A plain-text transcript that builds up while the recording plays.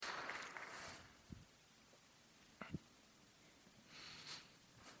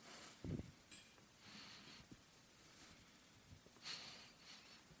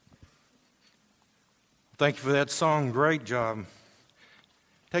Thank you for that song. Great job.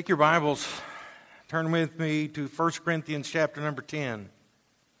 Take your Bibles, turn with me to 1 Corinthians chapter number 10.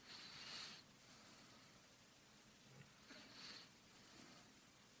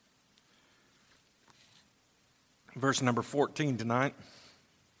 Verse number 14 tonight.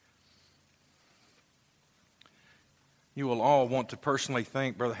 You will all want to personally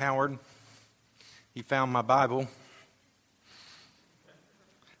thank Brother Howard. He found my Bible.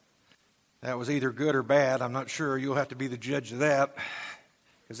 That was either good or bad. I'm not sure. You'll have to be the judge of that.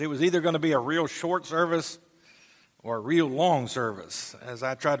 Because it was either going to be a real short service or a real long service, as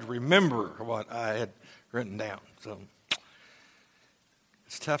I tried to remember what I had written down. So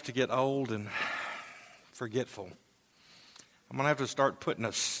it's tough to get old and forgetful. I'm going to have to start putting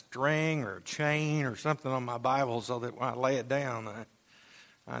a string or a chain or something on my Bible so that when I lay it down,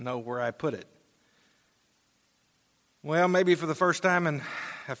 I know where I put it. Well, maybe for the first time in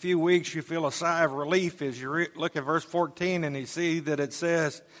a few weeks you feel a sigh of relief as you look at verse 14 and you see that it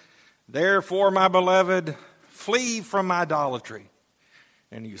says, "Therefore, my beloved, flee from idolatry."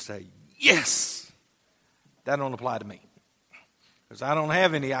 And you say, yes! That don't apply to me. Because I don't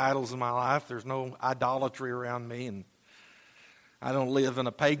have any idols in my life. There's no idolatry around me, and I don't live in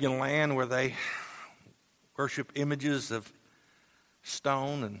a pagan land where they worship images of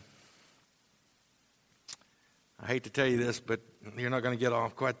stone. And I hate to tell you this, but you're not going to get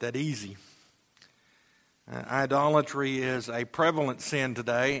off quite that easy. Idolatry is a prevalent sin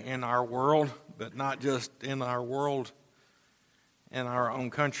today in our world, but not just in our world, in our own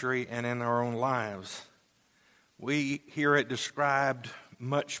country and in our own lives. We hear it described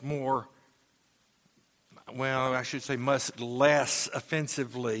much more, well, I should say much less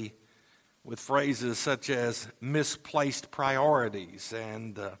offensively with phrases such as misplaced priorities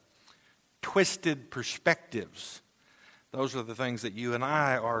and twisted perspectives. Those are the things that you and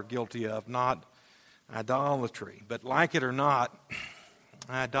I are guilty of, not idolatry. But like it or not,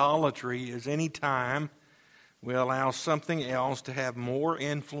 idolatry is any time we allow something else to have more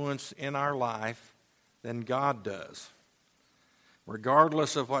influence in our life than God does.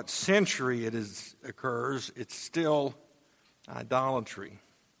 Regardless of what century occurs, it's still idolatry.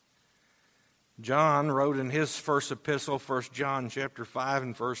 John wrote in his first epistle, 1 John chapter 5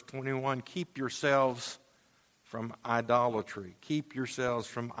 and verse 21, "Keep yourselves from idolatry." Keep yourselves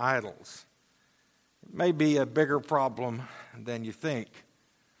from idols. It may be a bigger problem than you think.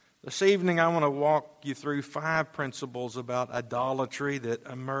 This evening I want to walk you through 5 principles about idolatry that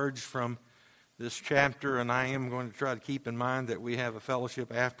emerge from this chapter, and I am going to try to keep in mind that we have a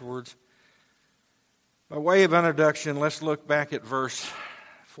fellowship afterwards. By way of introduction, let's look back at verse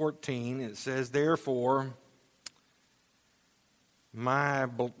 14. It says, "Therefore, my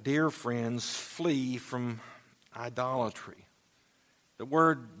dear friends, flee from idolatry." The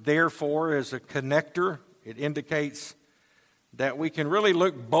word "therefore" is a connector. It indicates that we can really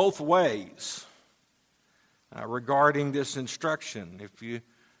look both ways regarding this instruction. If you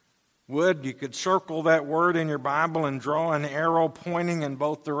would, you could circle that word in your Bible and draw an arrow pointing in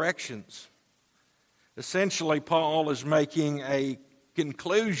both directions. Essentially, Paul is making a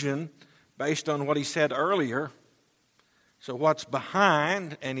conclusion based on what he said earlier. So what's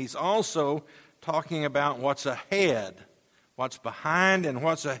behind, and he's also talking about what's ahead. What's behind and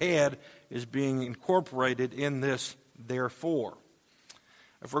what's ahead is being incorporated in this therefore.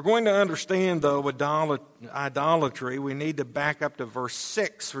 If we're going to understand, though, idolatry, we need to back up to verse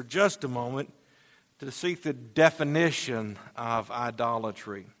 6 for just a moment to seek the definition of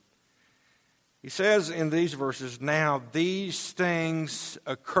idolatry. He says in these verses, "Now these things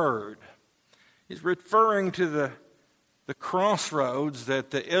occurred." He's referring to the crossroads that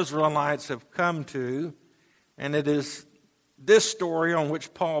the Israelites have come to, and it is this story on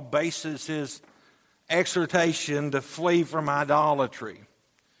which Paul bases his exhortation to flee from idolatry.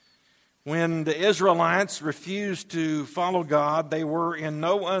 When the Israelites refused to follow God, they were in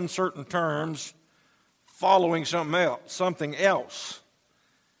no uncertain terms following something else,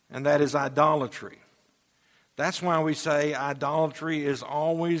 and that is idolatry. That's why we say idolatry is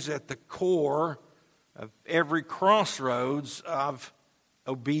always at the core of every crossroads of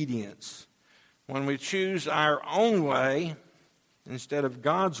obedience. When we choose our own way instead of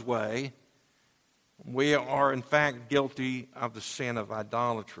God's way, we are in fact guilty of the sin of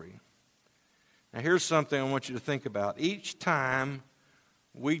idolatry. Now here's something I want you to think about. Each time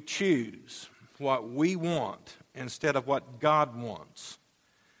we choose what we want instead of what God wants,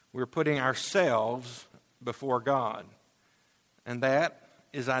 we're putting ourselves before God. And that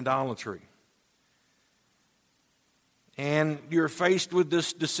is idolatry. And you're faced with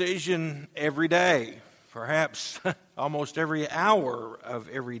this decision every day, perhaps almost every hour of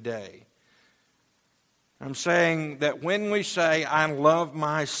every day. I'm saying that when we say, I love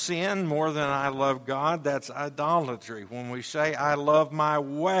my sin more than I love God, that's idolatry. When we say, I love my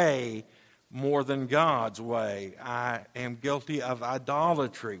way more than God's way, I am guilty of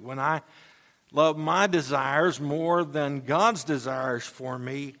idolatry. When I love my desires more than God's desires for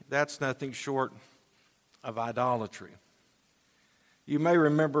me, that's nothing short of idolatry. You may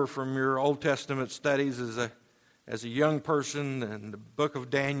remember from your Old Testament studies as a young person in the book of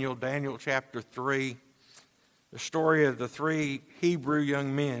Daniel, Daniel chapter 3, the story of the three Hebrew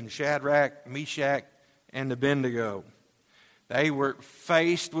young men, Shadrach, Meshach, and Abednego. They were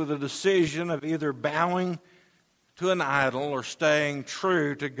faced with a decision of either bowing to an idol or staying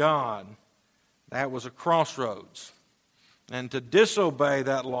true to God. That was a crossroads. And to disobey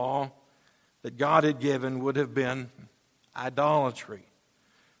that law that God had given would have been idolatry.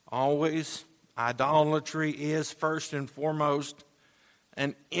 Always, idolatry is first and foremost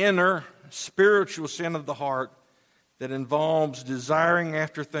an inner spiritual sin of the heart that involves desiring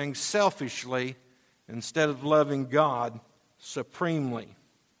after things selfishly instead of loving God supremely.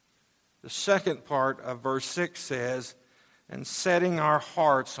 The second part of verse 6 says, and setting our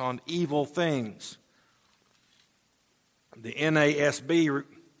hearts on evil things. The NASB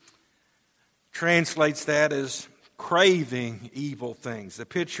translates that as craving evil things. The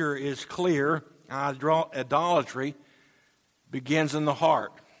picture is clear. Idolatry begins in the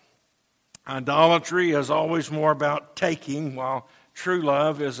heart. Idolatry is always more about taking, while true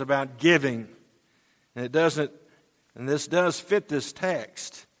love is about giving. And this does fit this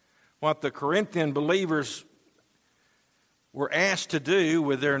text. What the Corinthian believers were asked to do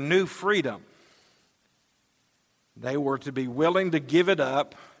with their new freedom, they were to be willing to give it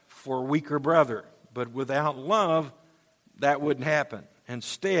up for a weaker brother. But without love, that wouldn't happen.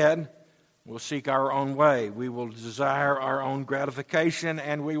 Instead, we'll seek our own way. We will desire our own gratification,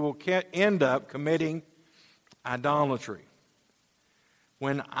 and we will end up committing idolatry.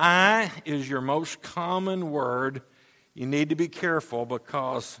 When I is your most common word, you need to be careful,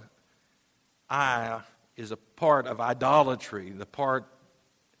 because I is a part of idolatry.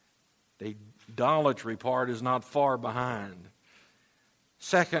 The idolatry part is not far behind.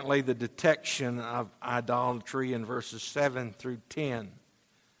 Secondly, the detection of idolatry in verses 7 through 10.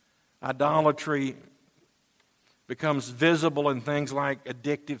 Idolatry becomes visible in things like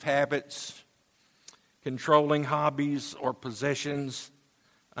addictive habits, controlling hobbies or possessions,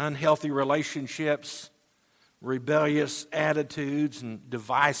 unhealthy relationships, rebellious attitudes, and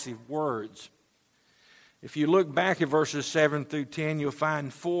divisive words. If you look back at verses 7 through 10, you'll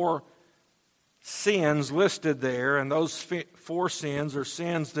find 4 sins listed there, and those 4 sins are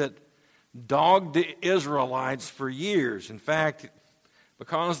sins that dogged the Israelites for years. In fact,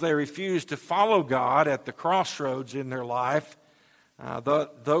 because they refused to follow God at the crossroads in their life,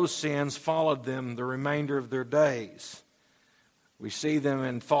 those sins followed them the remainder of their days. We see them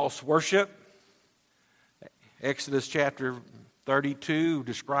in false worship. Exodus chapter 32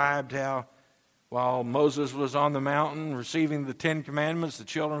 described how while Moses was on the mountain receiving the 10 Commandments, the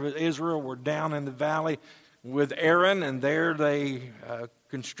children of Israel were down in the valley with Aaron, and there they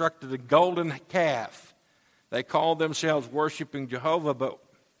constructed a golden calf. They called themselves worshiping Jehovah, but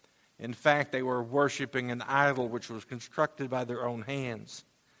in fact they were worshiping an idol which was constructed by their own hands.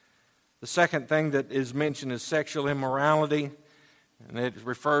 The second thing that is mentioned is sexual immorality, and it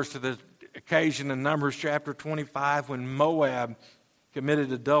refers to the occasion in Numbers chapter 25 when Moab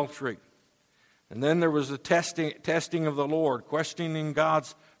committed adultery. And then there was the testing of the Lord, questioning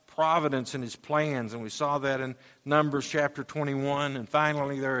God's providence and His plans. And we saw that in Numbers chapter 21. And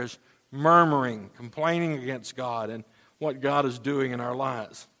finally, there is murmuring, complaining against God and what God is doing in our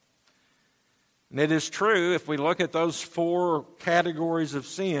lives. And it is true, if we look at those 4 categories of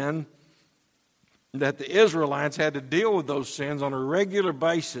sin, that the Israelites had to deal with those sins on a regular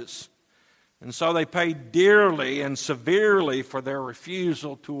basis. And so they paid dearly and severely for their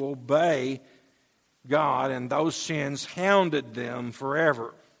refusal to obey God, and those sins hounded them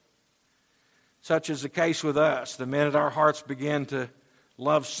forever. Such is the case with us. The minute our hearts begin to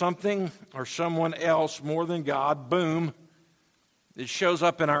love something or someone else more than God, boom, it shows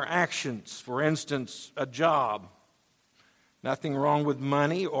up in our actions. For instance, a job. Nothing wrong with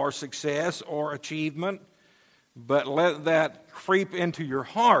money or success or achievement, but let that creep into your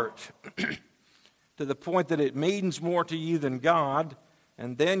heart to the point that it means more to you than God,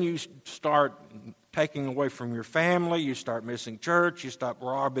 and then you start taking away from your family, you start missing church, you start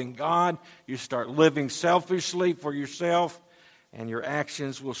robbing God, you start living selfishly for yourself, and your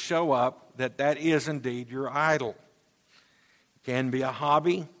actions will show up that is indeed your idol. It can be a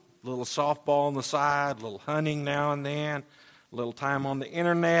hobby, a little softball on the side, a little hunting now and then, a little time on the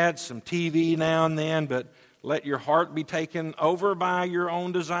internet, some TV now and then, but let your heart be taken over by your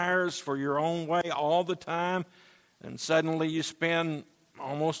own desires for your own way all the time, and suddenly you spend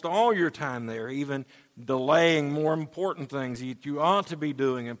almost all your time there, even delaying more important things that you ought to be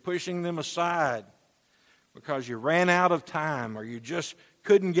doing and pushing them aside because you ran out of time or you just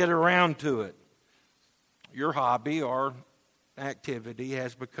couldn't get around to it. Your hobby or activity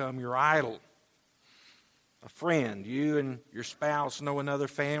has become your idol. A friend, you and your spouse know another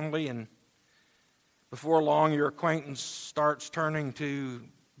family, and before long your acquaintance starts turning to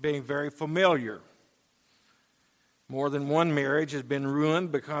being very familiar. More than one marriage has been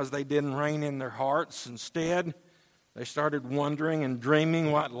ruined because they didn't rein in their hearts. Instead, they started wondering and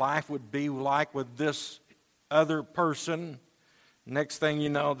dreaming what life would be like with this other person. Next thing you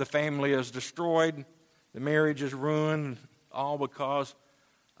know, the family is destroyed, the marriage is ruined, all because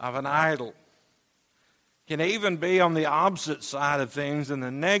of an idol. It can even be on the opposite side of things and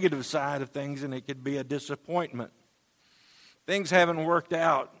the negative side of things, and it could be a disappointment. Things haven't worked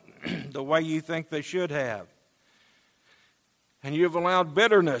out the way you think they should have. And you've allowed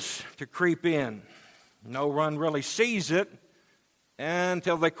bitterness to creep in. No one really sees it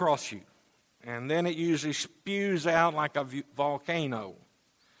until they cross you. And then it usually spews out like a volcano.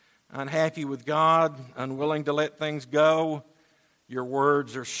 Unhappy with God, unwilling to let things go. Your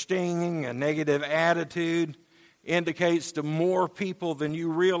words are stinging. A negative attitude indicates to more people than you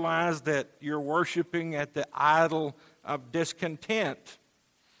realize that you're worshiping at the idol of discontent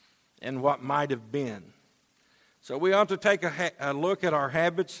and what might have been. So we ought to take a look at our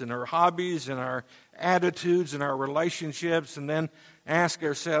habits and our hobbies and our attitudes and our relationships and then ask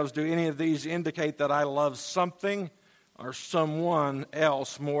ourselves, do any of these indicate that I love something or someone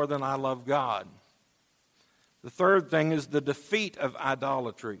else more than I love God? The third thing is the defeat of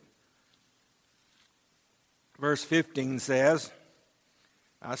idolatry. Verse 15 says,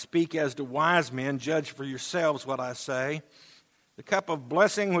 I speak as to wise men, judge for yourselves what I say. The cup of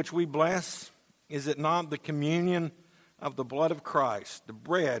blessing which we bless, is it not the communion of the blood of Christ? The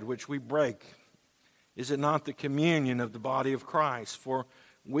bread which we break, is it not the communion of the body of Christ? For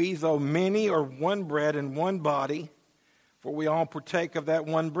we, though many, are one bread and one body, for we all partake of that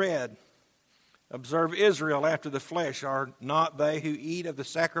one bread. Observe Israel after the flesh. Are not they who eat of the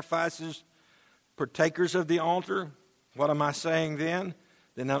sacrifices partakers of the altar? What am I saying then?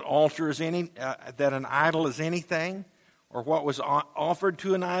 Then that altar is that an idol is anything, or what was offered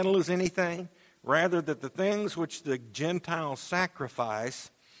to an idol is anything? Rather, that the things which the Gentiles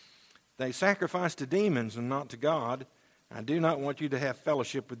sacrifice, they sacrifice to demons and not to God. I do not want you to have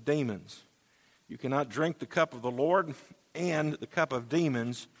fellowship with demons. You cannot drink the cup of the Lord and the cup of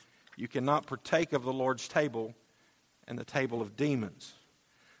demons. You cannot partake of the Lord's table and the table of demons.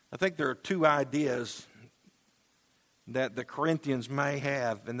 I think there are two ideas that the Corinthians may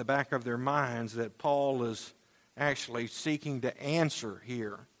have in the back of their minds that Paul is actually seeking to answer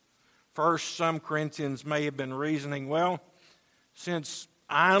here. First, some Corinthians may have been reasoning, well, since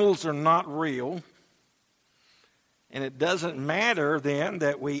idols are not real, and it doesn't matter then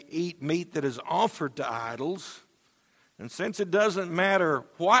that we eat meat that is offered to idols, and since it doesn't matter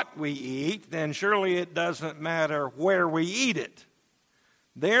what we eat, then surely it doesn't matter where we eat it.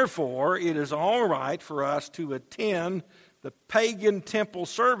 Therefore, it is all right for us to attend the pagan temple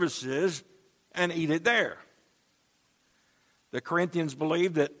services and eat it there. The Corinthians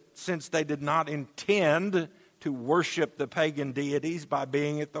believed that since they did not intend to worship the pagan deities by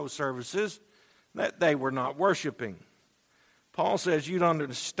being at those services, that they were not worshiping. Paul says you don't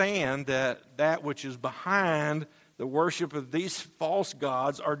understand that which is behind the worship of these false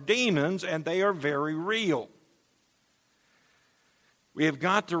gods are demons, and they are very real. We have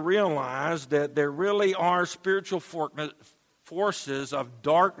got to realize that there really are spiritual forces of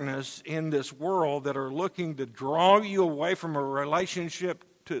darkness in this world that are looking to draw you away from a relationship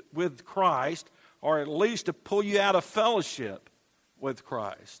with Christ, or at least to pull you out of fellowship with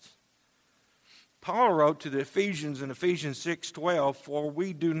Christ. Paul wrote to the Ephesians in Ephesians 6:12, for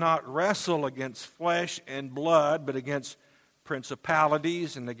we do not wrestle against flesh and blood, but against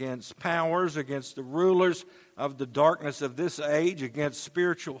principalities and against powers, against the rulers of the darkness of this age, against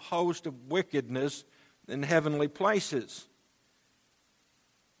spiritual hosts of wickedness in heavenly places.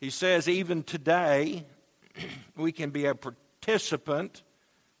 He says even today we can be a participant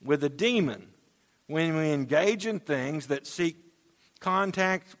with a demon when we engage in things that seek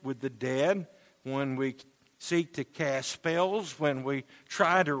contact with the dead, when we seek to cast spells, when we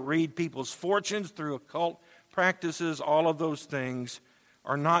try to read people's fortunes through occult practices. All of those things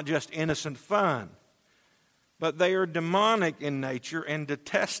are not just innocent fun, but they are demonic in nature and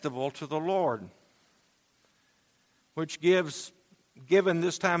detestable to the Lord. which given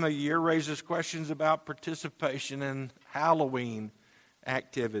this time of year, raises questions about participation in Halloween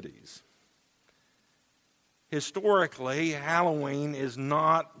activities. Historically, Halloween is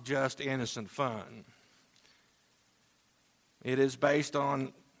not just innocent fun. It is based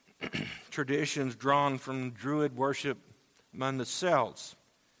on traditions drawn from Druid worship among the Celts.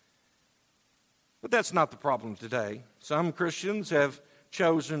 But that's not the problem today. Some Christians have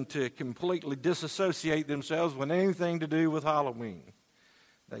chosen to completely disassociate themselves with anything to do with Halloween.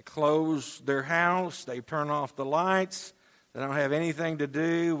 They close their house, they turn off the lights, they don't have anything to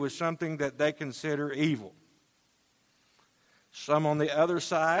do with something that they consider evil. Some on the other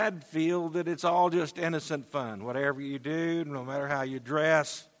side feel that it's all just innocent fun. Whatever you do, no matter how you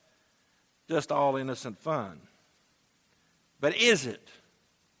dress, just all innocent fun. But is it?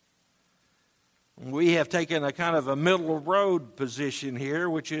 We have taken a kind of a middle road position here,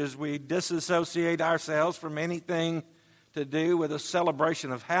 which is we disassociate ourselves from anything to do with a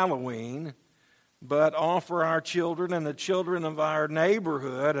celebration of Halloween, but offer our children and the children of our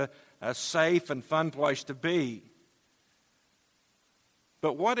neighborhood a safe and fun place to be.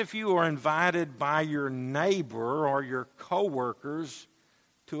 But what if you are invited by your neighbor or your coworkers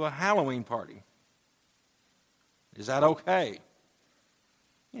to a Halloween party? Is that okay?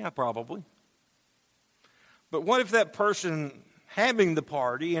 Yeah, probably. But what if that person having the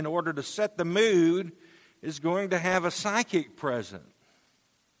party, in order to set the mood, is going to have a psychic present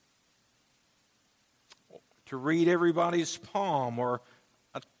to read everybody's palm, or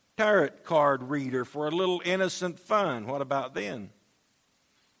a tarot card reader for a little innocent fun? What about then?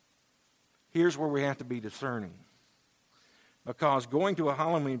 Here's where we have to be discerning. Because going to a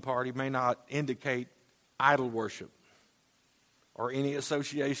Halloween party may not indicate idol worship or any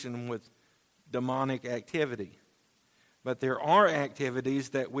association with demonic activity. But there are activities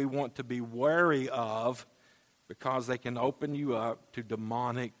that we want to be wary of because they can open you up to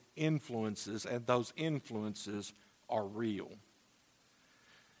demonic influences, and those influences are real.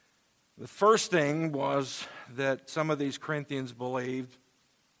 The first thing was that some of these Corinthians believed,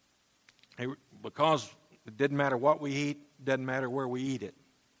 because it didn't matter what we eat, doesn't matter where we eat it.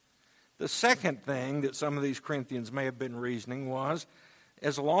 The second thing that some of these Corinthians may have been reasoning was,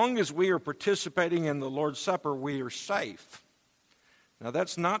 as long as we are participating in the Lord's Supper, we are safe. Now,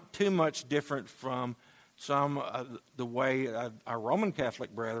 that's not too much different from the way our Roman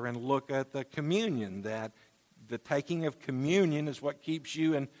Catholic brethren look at the communion, that the taking of communion is what keeps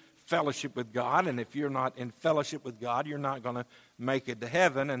you in fellowship with God, and if you're not in fellowship with God, you're not going to make it to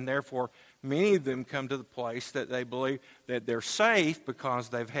heaven, and therefore many of them come to the place that they believe that they're safe because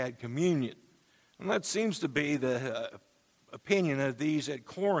they've had communion. And that seems to be the opinion of these at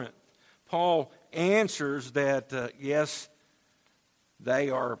Corinth. Paul answers that, yes, they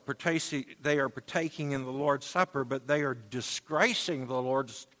are partaking in the Lord's Supper, but they are disgracing the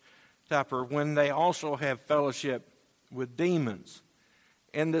Lord's Supper when they also have fellowship with demons.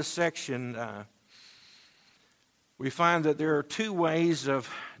 In this section, we find that there are two ways of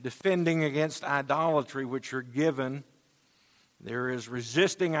defending against idolatry which are given. There is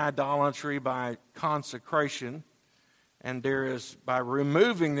resisting idolatry by consecration, and there is by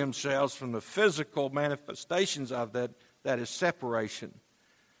removing themselves from the physical manifestations of that is separation.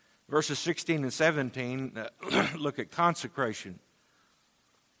 Verses 16 and 17 look at consecration.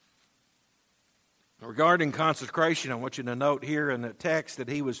 Regarding consecration, I want you to note here in the text that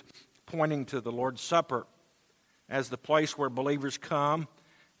he was pointing to the Lord's Supper as the place where believers come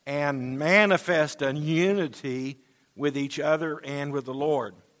and manifest a unity with each other and with the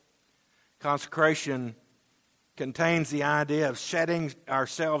Lord. Consecration contains the idea of setting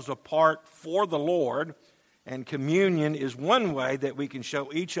ourselves apart for the Lord, and communion is one way that we can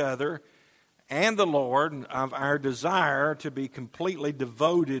show each other and the Lord of our desire to be completely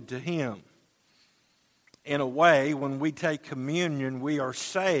devoted to Him. In a way, when we take communion, we are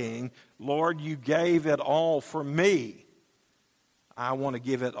saying, Lord, you gave it all for me. I want to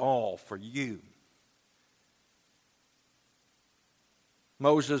give it all for you.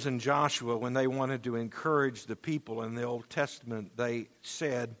 Moses and Joshua, when they wanted to encourage the people in the Old Testament, they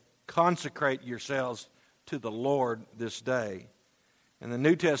said, consecrate yourselves to the Lord this day. And the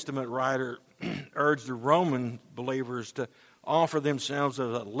New Testament writer urged the Roman believers to offer themselves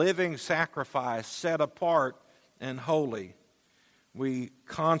as a living sacrifice, set apart and holy. We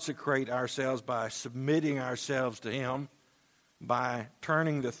consecrate ourselves by submitting ourselves to Him, by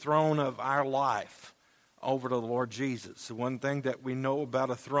turning the throne of our life over to the Lord Jesus. The one thing that we know about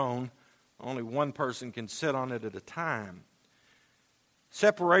a throne, only one person can sit on it at a time.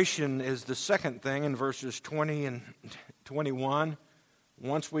 Separation is the second thing in verses 20 and 21.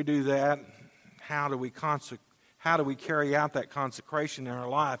 Once we do that, how do we how do we carry out that consecration in our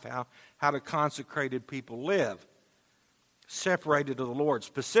life? How do consecrated people live? Separated to the Lord.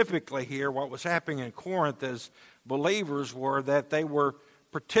 Specifically here, what was happening in Corinth as believers were that they were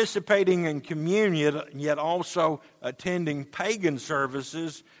participating in communion, yet also attending pagan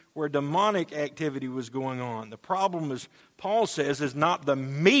services where demonic activity was going on. The problem, as Paul says, is not the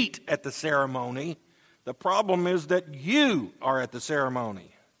meat at the ceremony. The problem is that you are at the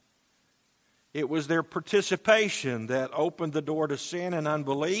ceremony. It was their participation that opened the door to sin and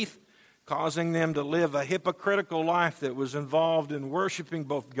unbelief, causing them to live a hypocritical life that was involved in worshiping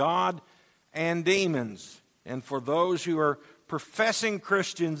both God and demons. And for those who are professing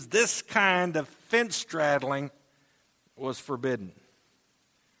Christians, this kind of fence-straddling was forbidden.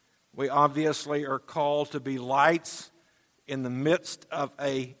 We obviously are called to be lights in the midst of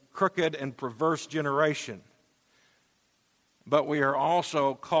a crooked and perverse generation. But we are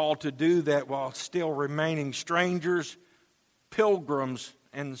also called to do that while still remaining strangers, pilgrims,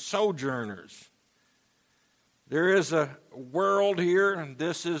 and sojourners. There is a world here, and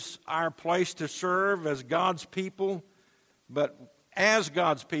this is our place to serve as God's people. But as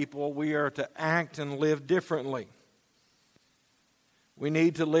God's people, we are to act and live differently. We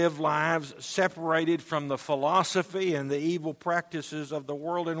need to live lives separated from the philosophy and the evil practices of the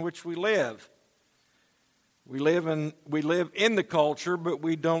world in which we live. We live in the culture, but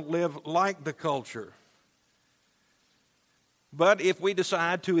we don't live like the culture. But if we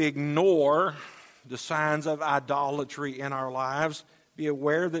decide to ignore the signs of idolatry in our lives, be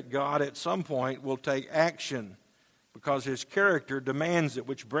aware that God at some point will take action because His character demands it,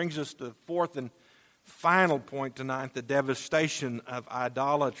 which brings us to the fourth and final point tonight, the devastation of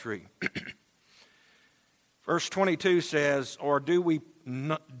idolatry. Verse 22 says, or do we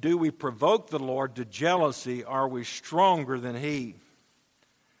provoke the Lord to jealousy? Are we stronger than He?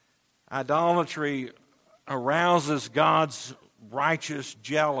 Idolatry arouses God's righteous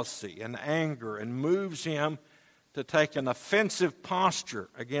jealousy and anger and moves Him to take an offensive posture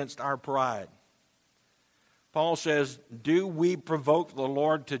against our pride. Paul says, do we provoke the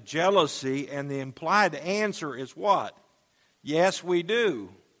Lord to jealousy? And the implied answer is what? Yes, we do.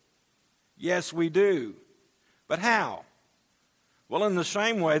 Yes, we do. But how? Well, in the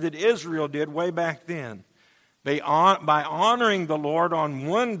same way that Israel did way back then. By honoring the Lord on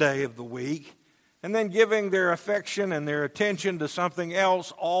one day of the week and then giving their affection and their attention to something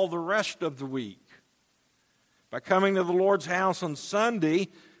else all the rest of the week. By coming to the Lord's house on Sunday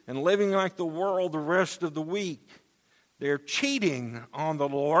and living like the world the rest of the week. They're cheating on the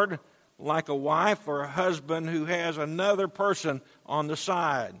Lord like a wife or a husband who has another person on the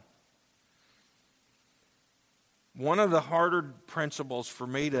side. One of the harder principles for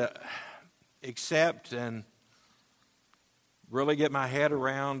me to accept and really get my head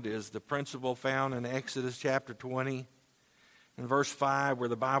around is the principle found in Exodus chapter 20 and verse 5, where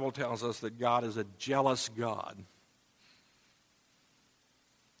the Bible tells us that God is a jealous God.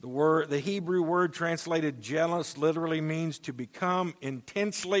 The Hebrew word translated jealous literally means to become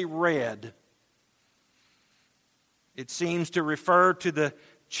intensely red. It seems to refer to the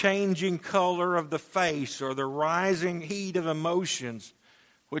changing color of the face or the rising heat of emotions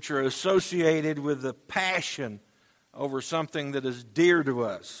which are associated with the passion over something that is dear to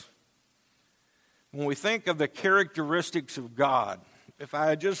us. When we think of the characteristics of God, if I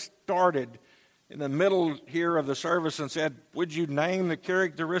had just started in the middle here of the service and said, would you name the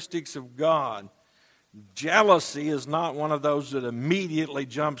characteristics of God? Jealousy is not one of those that immediately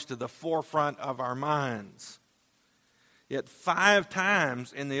jumps to the forefront of our minds. Yet 5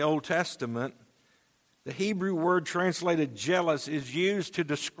 times in the Old Testament, the Hebrew word translated jealous is used to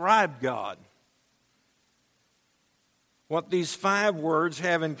describe God. What these 5 words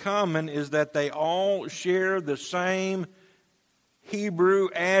have in common is that they all share the same Hebrew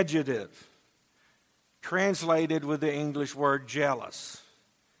adjective, translated with the English word jealous.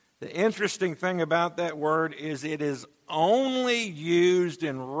 The interesting thing about that word is it is only used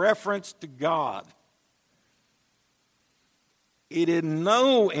in reference to God. It in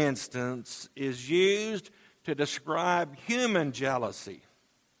no instance is used to describe human jealousy.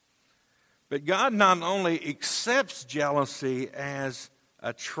 But God not only accepts jealousy as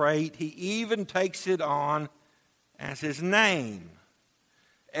a trait, He even takes it on as His name.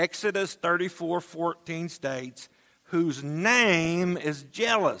 Exodus 34:14 states, whose name is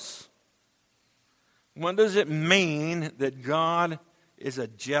jealous. What does it mean that God is a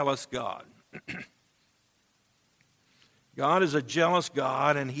jealous God? God is a jealous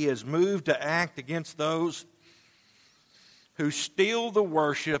God, and He is moved to act against those who steal the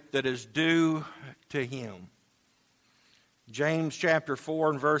worship that is due to Him. James chapter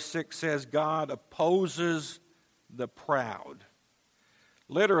 4 and verse 6 says, God opposes the proud.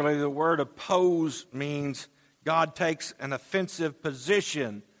 Literally, the word oppose means God takes an offensive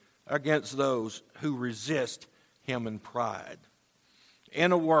position against those who resist him in pride.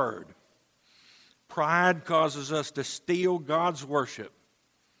 In a word, pride causes us to steal God's worship.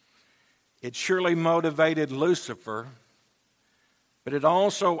 It surely motivated Lucifer, but it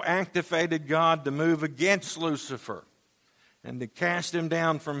also activated God to move against Lucifer and to cast him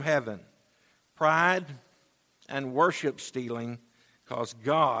down from heaven. Pride and worship stealing cause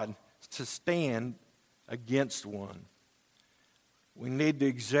God to stand against one. We need to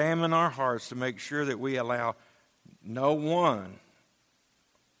examine our hearts to make sure that we allow no one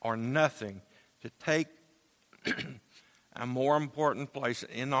or nothing to take a more important place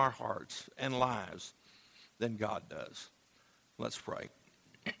in our hearts and lives than God does. Let's pray.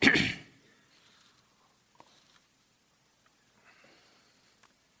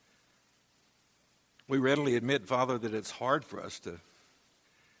 We readily admit, Father, that it's hard for us to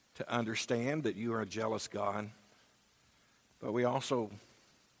understand that you are a jealous God, but we also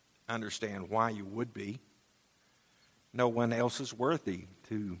understand why you would be. No one else is worthy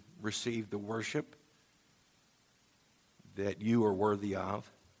to receive the worship that you are worthy of.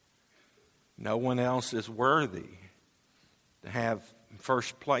 No one else is worthy to have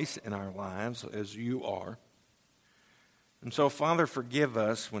first place in our lives as you are. And so, Father, forgive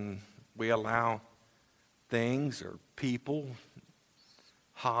us when we allow things or people,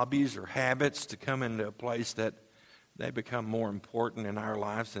 hobbies or habits to come into a place that they become more important in our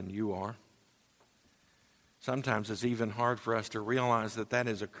lives than you are. Sometimes it's even hard for us to realize that that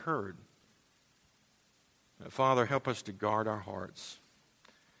has occurred. Father, help us to guard our hearts.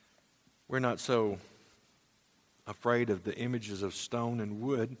 We're not so afraid of the images of stone and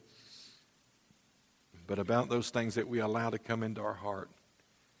wood, but about those things that we allow to come into our heart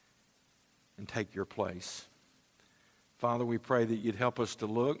and take your place. Father, we pray that you'd help us to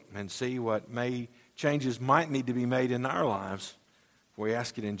look and see what changes might need to be made in our lives. We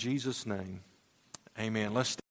ask it in Jesus' name. Amen. Let's